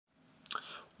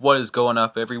What is going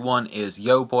up, everyone? Is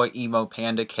Yo Boy Emo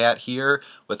Panda Cat here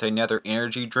with another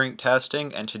energy drink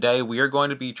testing, and today we are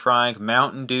going to be trying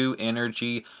Mountain Dew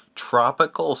Energy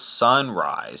Tropical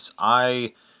Sunrise. I'm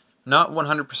not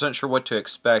 100% sure what to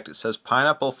expect. It says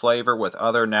pineapple flavor with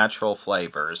other natural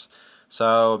flavors.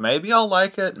 So maybe I'll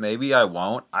like it, maybe I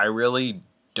won't. I really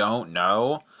don't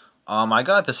know. I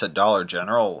got this at Dollar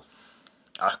General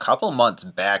a couple months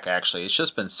back, actually. It's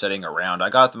just been sitting around. I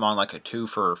got them on like a 2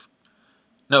 for...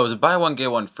 No, it was a buy one,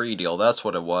 get one free deal. That's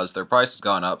what it was. Their price has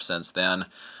gone up since then.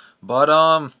 But,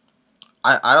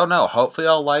 I don't know. Hopefully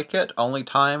I'll like it. Only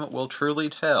time will truly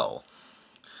tell.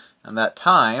 And that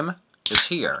time is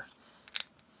here.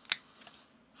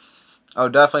 Oh,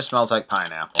 definitely smells like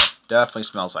pineapple. Definitely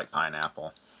smells like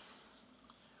pineapple.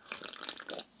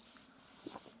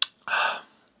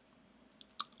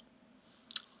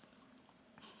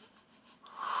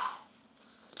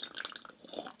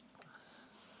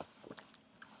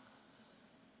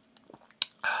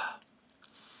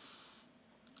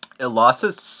 It lost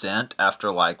its scent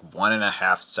after like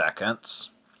 1.5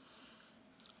 seconds.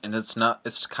 And it's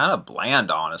kind of bland,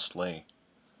 honestly.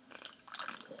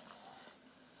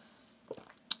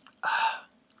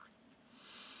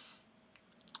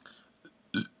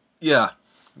 Yeah,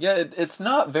 it's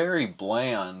not very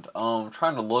bland. I'm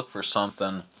trying to look for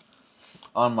something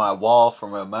on my wall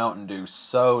from a Mountain Dew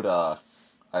soda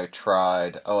I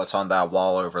tried. Oh, it's on that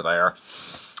wall over there.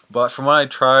 But from when I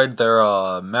tried their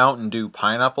Mountain Dew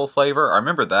pineapple flavor, I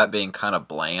remember that being kind of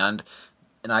bland.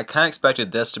 And I kind of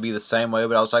expected this to be the same way,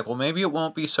 but I was like, well, maybe it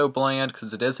won't be so bland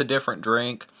because it is a different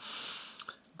drink.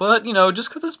 But, you know, just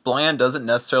because it's bland doesn't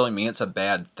necessarily mean it's a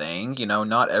bad thing. You know,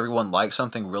 not everyone likes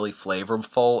something really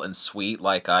flavorful and sweet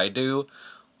like I do.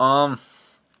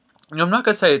 You know, I'm not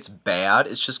going to say it's bad,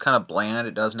 it's just kind of bland,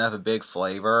 it doesn't have a big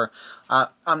flavor.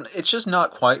 It's just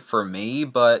not quite for me,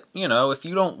 but, you know, if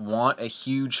you don't want a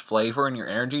huge flavor in your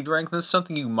energy drink, this is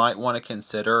something you might want to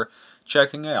consider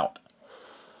checking out.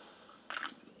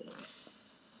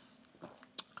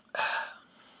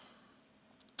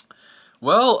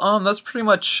 Well, that's pretty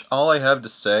much all I have to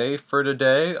say for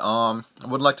today. I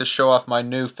would like to show off my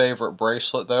new favorite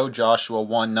bracelet, though, Joshua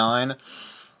 1:9.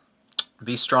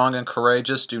 Be strong and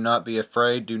courageous, do not be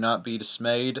afraid, do not be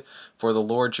dismayed, for the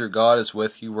Lord your God is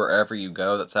with you wherever you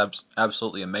go. That's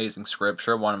absolutely amazing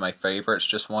scripture, one of my favorites,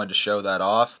 just wanted to show that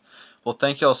off. Well,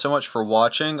 thank you all so much for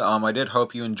watching. I did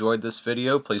hope you enjoyed this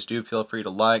video. Please do feel free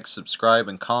to like, subscribe,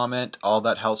 and comment. All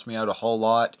that helps me out a whole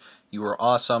lot. You are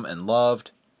awesome and loved.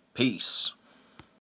 Peace.